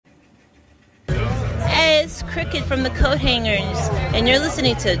guys, Cricket from the Coat Hangers, and you're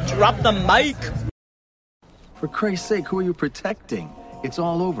listening to Drop the Mic. For Christ's sake, who are you protecting? It's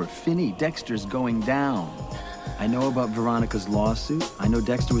all over. Finney, Dexter's going down. I know about Veronica's lawsuit. I know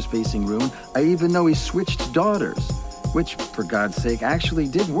Dexter was facing ruin. I even know he switched daughters, which, for God's sake, actually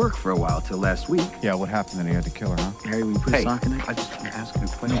did work for a while till last week. Yeah, what happened then? He had to kill her, huh? Harry, will you put a sock in there? I just asking a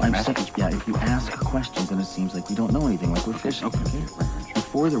question. No, yeah, if you ask questions, then it seems like we don't know anything, like we're fishing. Okay.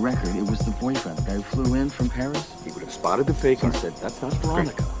 Before the record, it was the boyfriend, the guy who flew in from Paris. He would have spotted the fake and said, that's not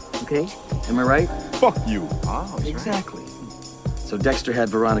Veronica. Okay? Am I right? Fuck you. Oh, exactly. Right. So Dexter had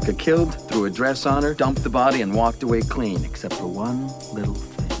Veronica killed, threw a dress on her, dumped the body, and walked away clean, except for one little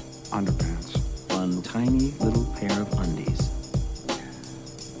thing. Underpants. One tiny little pair of undies.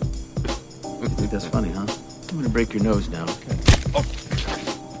 You think that's funny, huh? I'm gonna break your nose now. Okay. Oh.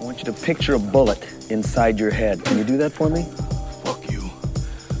 I want you to picture a bullet inside your head. Can you do that for me? Fuck you.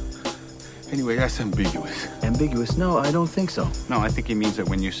 Anyway, that's ambiguous. Ambiguous? No, I don't think so. No, I think he means that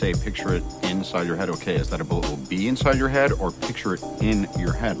when you say picture it inside your head, okay, is that a bullet will be inside your head or picture it in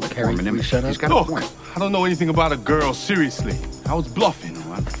your head? Like Harry, form an image? shut up. He's got a point. I don't know anything about a girl, seriously. I was bluffing.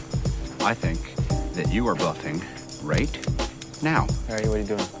 What? I think that you are bluffing right now. Harry, what are you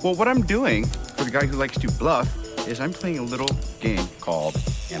doing? Well, what I'm doing for the guy who likes to bluff is I'm playing a little game called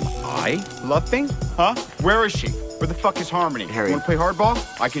Am I Bluffing? Huh? Where is she? Where the fuck is Harmony? Harry. You want to play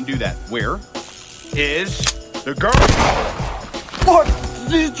hardball? I can do that. Where is the girl? What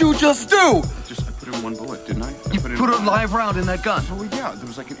did you just do? I put in one bullet, didn't I? You put a live round in that gun. Oh, yeah. There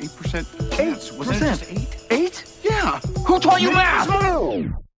was like an 8% chance. Wasn't it just 8? 8? Yeah. Who taught you math?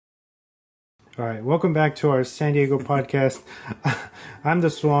 All right, welcome back to our San Diego podcast. I'm the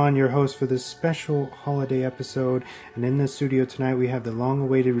Swan, your host for this special holiday episode. And in the studio tonight, we have the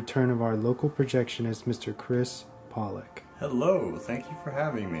long-awaited return of our local projectionist, Mr. Chris Pollock. Hello, thank you for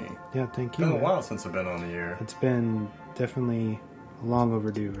having me. Yeah, thank you. It's been a while since I've been on the air. It's been definitely long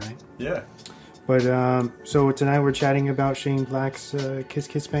overdue, right? Yeah. But, so tonight we're chatting about Shane Black's Kiss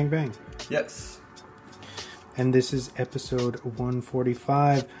Kiss Bang Bang. Yes. And this is episode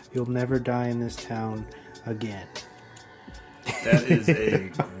 145, You'll Never Die in This Town Again. That is a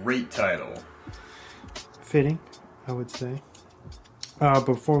great title. Fitting, I would say.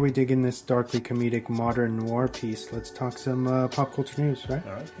 Before we dig in this darkly comedic modern noir piece, let's talk some pop culture news, right?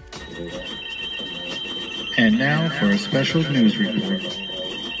 All right. And now for a special news report.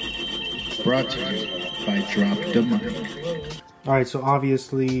 Brought to you by Drop the Mic. Alright, so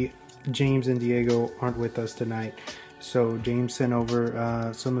obviously James and Diego aren't with us tonight. So James sent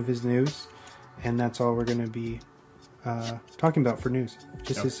over some of his news, and that's all we're going to be talking about for news.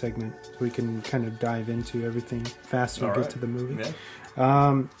 Just this segment, so we can kind of dive into everything faster and get to the movie.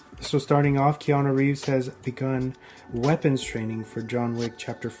 Yeah. So starting off, Keanu Reeves has begun weapons training for John Wick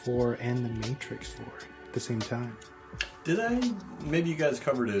Chapter 4 and The Matrix 4 at the same time. Did I? Maybe you guys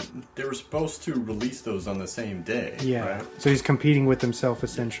covered it. They were supposed to release those on the same day. Yeah. Right? So he's competing with himself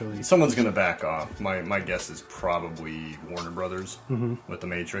essentially. Someone's going to back off. My guess is probably Warner Brothers with The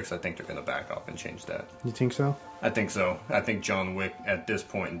Matrix. I think they're going to back off and change that. You think so? I think so. I think John Wick at this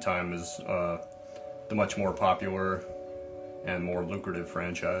point in time is the much more popular and more lucrative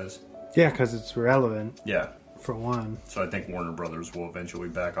franchise. Yeah, because it's relevant. Yeah. For one. So I think Warner Brothers will eventually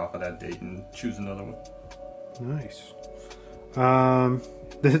back off of that date and choose another one. Nice.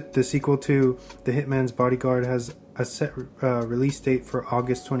 The sequel to The Hitman's Bodyguard has a set release date for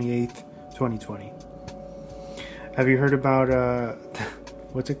August 28th, 2020. Have you heard about,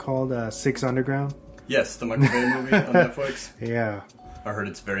 what's it called, Six Underground? Yes, the Michael Bay movie on Netflix. Yeah. I heard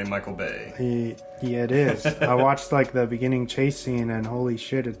it's very Michael Bay. Yeah, it is. I watched like the beginning chase scene and holy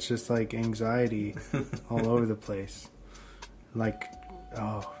shit, it's just like anxiety all over the place. Like,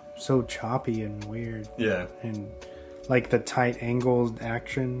 so choppy and weird. Yeah. And like the tight angled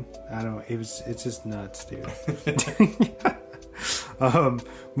action. It's just nuts, dude.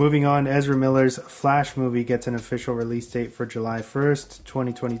 Moving on, Ezra Miller's Flash movie gets an official release date for July 1st,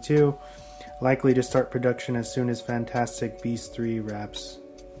 2022. Likely to start production as soon as Fantastic Beasts 3 wraps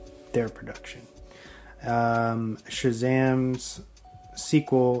their production. Shazam's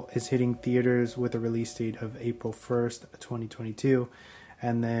sequel is hitting theaters with a release date of April 1st, 2022.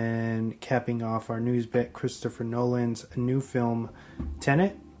 And then capping off our news bit, Christopher Nolan's new film,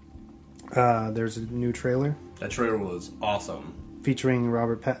 Tenet. There's a new trailer. That trailer was awesome. Featuring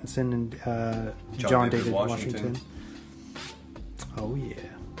Robert Pattinson and John David Washington. Oh yeah.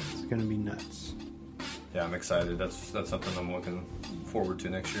 It's going to be nuts. Yeah, I'm excited. That's something I'm looking forward to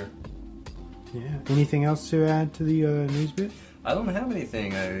next year. Yeah. Anything else to add to the news bit? I don't have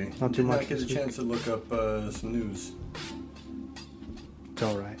anything. I Not too did much not get a chance to look up some news. It's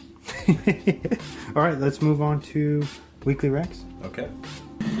all right. All right, let's move on to Weekly Recs. Okay.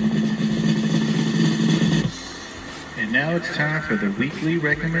 And now it's time for the weekly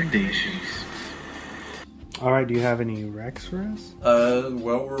recommendations. All right, do you have any recs for us?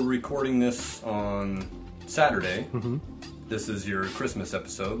 Well, we're recording this on Saturday. Mm-hmm. This is your Christmas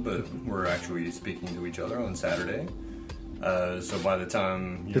episode, but we're actually speaking to each other on Saturday. So by the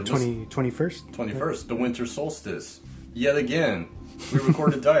time... The 21st? 21st, the winter solstice. Yet again. We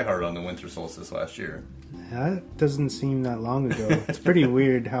recorded Die Hard on the winter solstice last year. That doesn't seem that long ago. It's pretty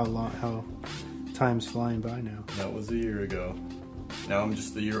weird how time's flying by now. That was a year ago. Now I'm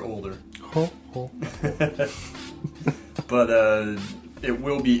just a year older. Ho, ho. But it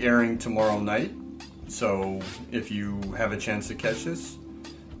will be airing tomorrow night. So if you have a chance to catch this,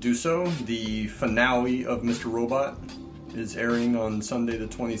 do so. The finale of Mr. Robot is airing on Sunday the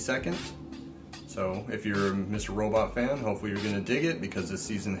 22nd. So if you're a Mr. Robot fan, hopefully you're going to dig it because this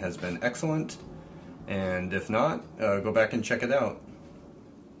season has been excellent. And if not, go back and check it out.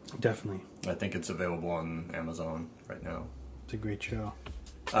 Definitely. I think it's available on Amazon right now. It's a great show.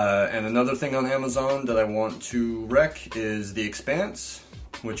 And another thing on Amazon that I want to rec is The Expanse,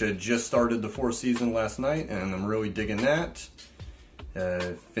 which I just started the 4th season last night, and I'm really digging that.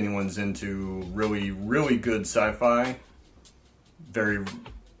 If anyone's into really, really good sci-fi, very,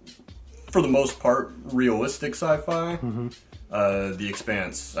 for the most part, realistic sci-fi, The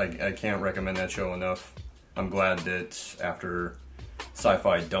Expanse, I can't recommend that show enough. I'm glad that after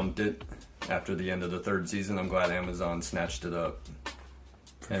Sci-Fi dumped it after the end of the 3rd season, I'm glad Amazon snatched it up.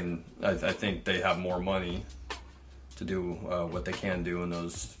 And I think they have more money to do what they can do, and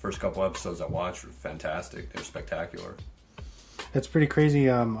those first couple episodes I watched were fantastic. They're spectacular. It's pretty crazy.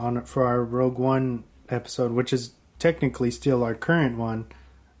 For our Rogue One episode, which is technically still our current one,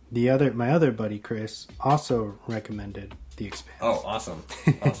 my other buddy Chris also recommended The Expanse. Oh, awesome!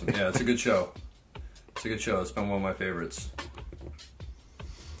 Awesome. Yeah, it's a good show. It's a good show. It's been one of my favorites.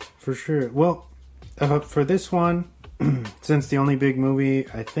 For sure. Well, for this one, since the only big movie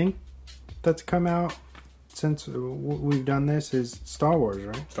I think that's come out since we've done this is Star Wars,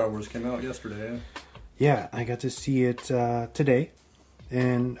 right? Star Wars came out yesterday. Yeah, I got to see it today,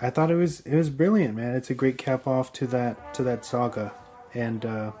 and I thought it was brilliant, man. It's a great cap off to that saga. And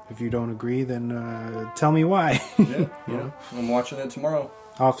if you don't agree, then tell me why. Yeah, you know, I'm watching it tomorrow.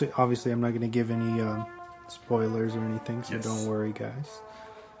 Obviously, I'm not going to give any spoilers or anything, so Yes. Don't worry, guys.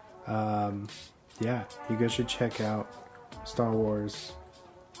 Yeah, you guys should check out Star Wars: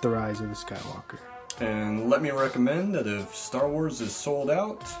 The Rise of the Skywalker. And let me recommend that if Star Wars is sold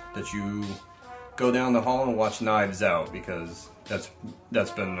out, that you go down the hall and watch Knives Out, because that's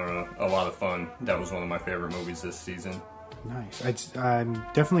been a lot of fun. That was one of my favorite movies this season. Nice. I'm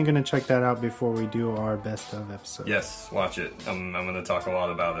definitely going to check that out before we do our best of episode. Yes, watch it. I'm going to talk a lot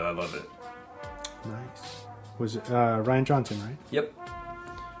about it. I love it. Nice. Was it Rian Johnson, right? Yep.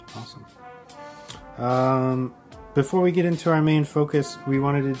 Awesome. Before we get into our main focus, we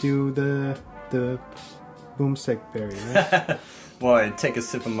wanted to do the boomstick berry, right? Well, I take a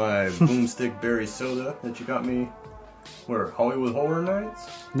sip of my boomstick berry soda that you got me. Where, Hollywood Horror Nights?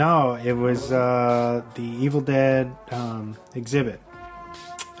 No, it was the Evil Dead exhibit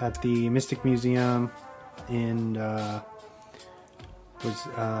at the Mystic Museum in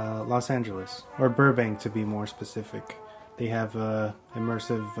Los Angeles, or Burbank to be more specific. They have a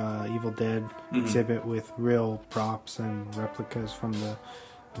immersive Evil Dead exhibit with real props and replicas from the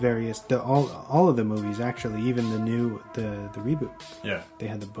various all of the movies, actually, even the reboot. Yeah. They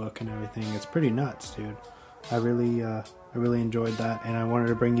had the book and everything. It's pretty nuts, dude. I really enjoyed that, and I wanted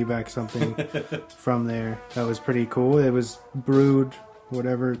to bring you back something from there that was pretty cool. It was brewed,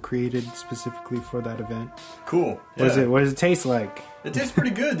 created specifically for that event. Cool. Yeah. What does it taste like? It tastes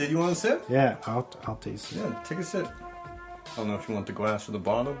pretty good. Did you want a sip? Yeah, I'll taste it. Yeah, take a sip. I don't know if you want the glass or the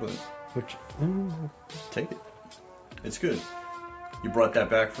bottle, but take it. It's good. You brought that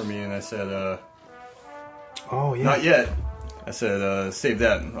back for me, and I said, oh, yeah. Not yet. I said, save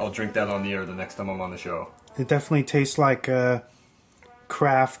that. I'll drink that on the air the next time I'm on the show. It definitely tastes like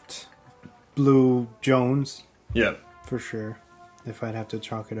Kraft Blue Jones. Yeah. For sure. If I'd have to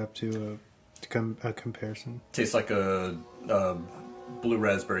chalk it up to a comparison. Tastes like a blue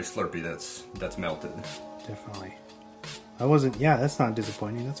raspberry Slurpee that's melted. Definitely. That's not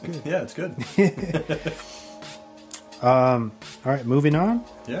disappointing. That's good. Yeah, it's good. All right, moving on.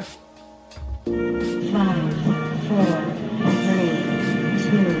 Yeah. 5, 4, 3,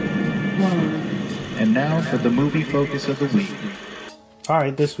 2, 1. And now for the movie focus of the week. All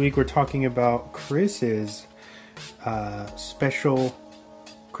right, this week we're talking about Chris's special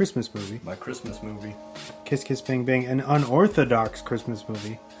Christmas movie. My Christmas movie. Kiss Kiss Bang Bang, an unorthodox Christmas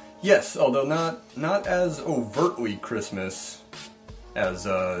movie. Yes, although not as overtly Christmas as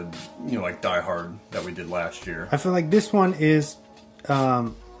like Die Hard that we did last year. I feel like this one is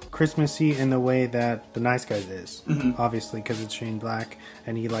Christmassy in the way that The Nice Guys is, obviously, because it's Shane Black,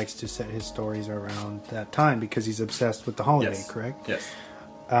 and he likes to set his stories around that time because he's obsessed with the holiday, Yes. correct? Yes.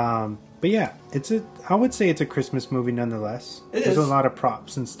 But yeah, I would say it's a Christmas movie nonetheless. It There's is. a lot of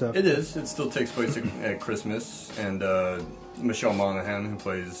props and stuff. It is. It still takes place at Christmas, and Michelle Monaghan, who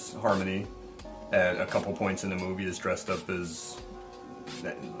plays Harmony, at a couple points in the movie is dressed up as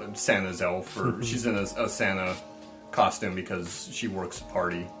Santa's elf, or she's in a Santa costume because she works a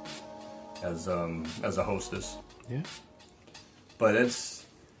party as a hostess. Yeah. But it's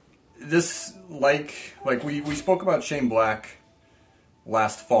this like we spoke about Shane Black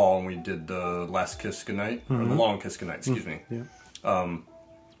last fall when we did the Last Kiss Goodnight, or the Long Kiss Goodnight, excuse me. Yeah.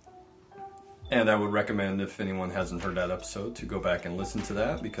 And I would recommend, if anyone hasn't heard that episode, to go back and listen to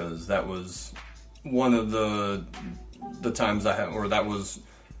that, because that was one of the times I had, or that was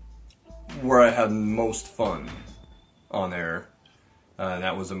where I had most fun on air. And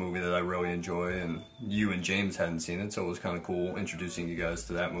that was a movie that I really enjoy, and you and James hadn't seen it, so it was kind of cool introducing you guys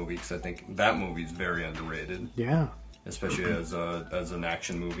to that movie, because I think that movie is very underrated. Yeah. Especially as an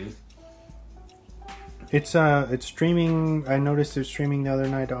action movie. It's streaming. I noticed it's streaming the other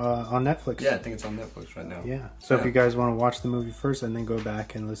night on Netflix. Yeah, I think it's on Netflix right now. Yeah. So if you guys want to watch the movie first and then go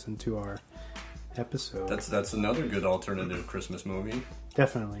back and listen to our episode. That's another good alternative Christmas movie.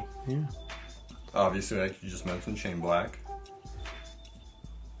 Definitely. Yeah. Obviously, like you just mentioned, Shane Black.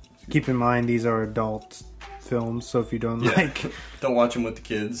 Keep in mind these are adult films, so if you don't like, don't watch them with the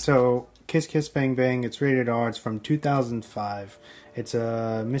kids. So Kiss Kiss Bang Bang, it's rated R. It's from 2005. It's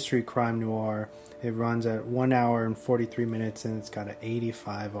a mystery crime noir. It runs at 1 hour and 43 minutes, and it's got an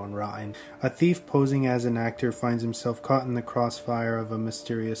 85 on Rotten. A thief posing as an actor finds himself caught in the crossfire of a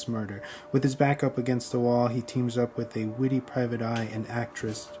mysterious murder. With his back up against the wall, he teams up with a witty private eye and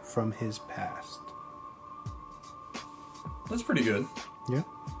actress from his past. That's pretty good. Yeah.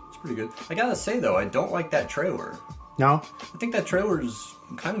 It's pretty good. I gotta say, though, I don't like that trailer. No? I think that trailer's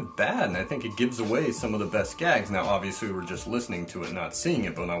kind of bad, and I think it gives away some of the best gags. Now, obviously, we're just listening to it, not seeing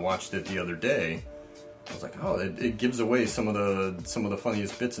it, but when I watched it the other day, I was like, oh, it gives away some of the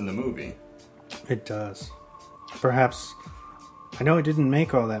funniest bits in the movie. It does. Perhaps, I know it didn't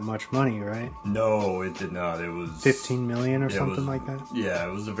make all that much money, right? No, it did not. It was 15 million or something like that? Yeah,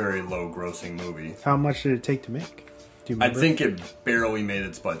 it was a very low-grossing movie. How much did it take to make? Do you I remember? think it barely made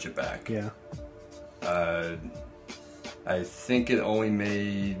its budget back. Yeah. I think it only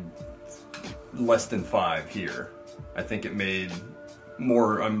made less than 5 here. I think it made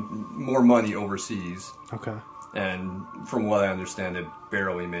more money overseas. Okay. And from what I understand, it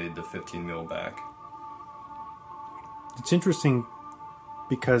barely made the 15 mil back. It's interesting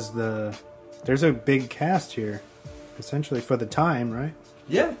because there's a big cast here, essentially for the time, right?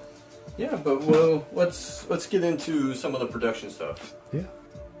 Yeah, but well, let's get into some of the production stuff. Yeah.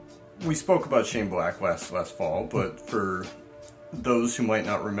 We spoke about Shane Black last fall, but for those who might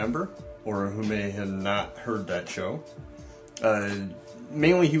not remember, or who may have not heard that show,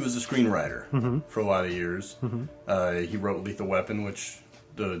 mainly he was a screenwriter for a lot of years. He wrote Lethal Weapon, which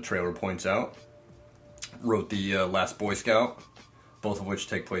the trailer points out. Wrote The Last Boy Scout, both of which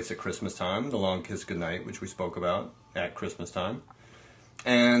take place at Christmas time. The Long Kiss Goodnight, which we spoke about at Christmas time.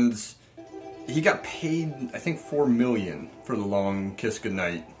 And he got paid, I think, $4 million for The Long Kiss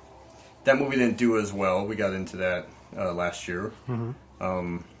Goodnight. That movie didn't do as well. We got into that last year.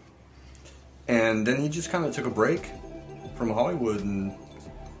 And then he just kind of took a break from Hollywood and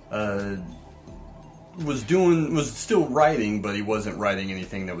was still writing, but he wasn't writing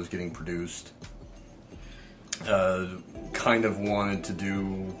anything that was getting produced. Kind of wanted to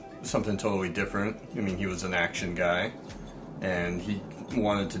do something totally different. I mean, he was an action guy, and he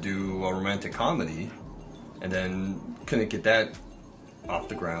wanted to do a romantic comedy, and then couldn't get that off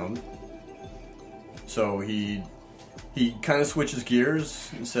the ground. So he kind of switches gears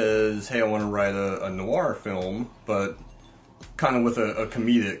and says, hey, I want to write a noir film, but kind of with a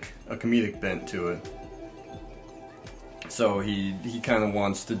comedic bent to it. So he kind of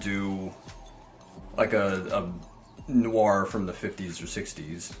wants to do like a noir from the 50s or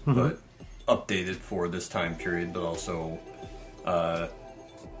 60s, but updated for this time period, but also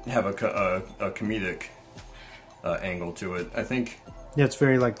have a comedic angle to it. I think. Yeah, it's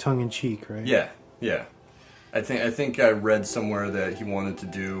very like tongue in cheek, right? Yeah. I think I read somewhere that he wanted to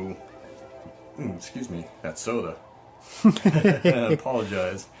do. Excuse me, that's soda. I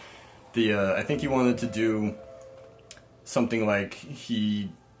apologize. I think he wanted to do something like he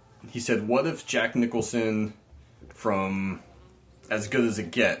he said, what if Jack Nicholson from As Good as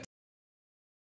It Gets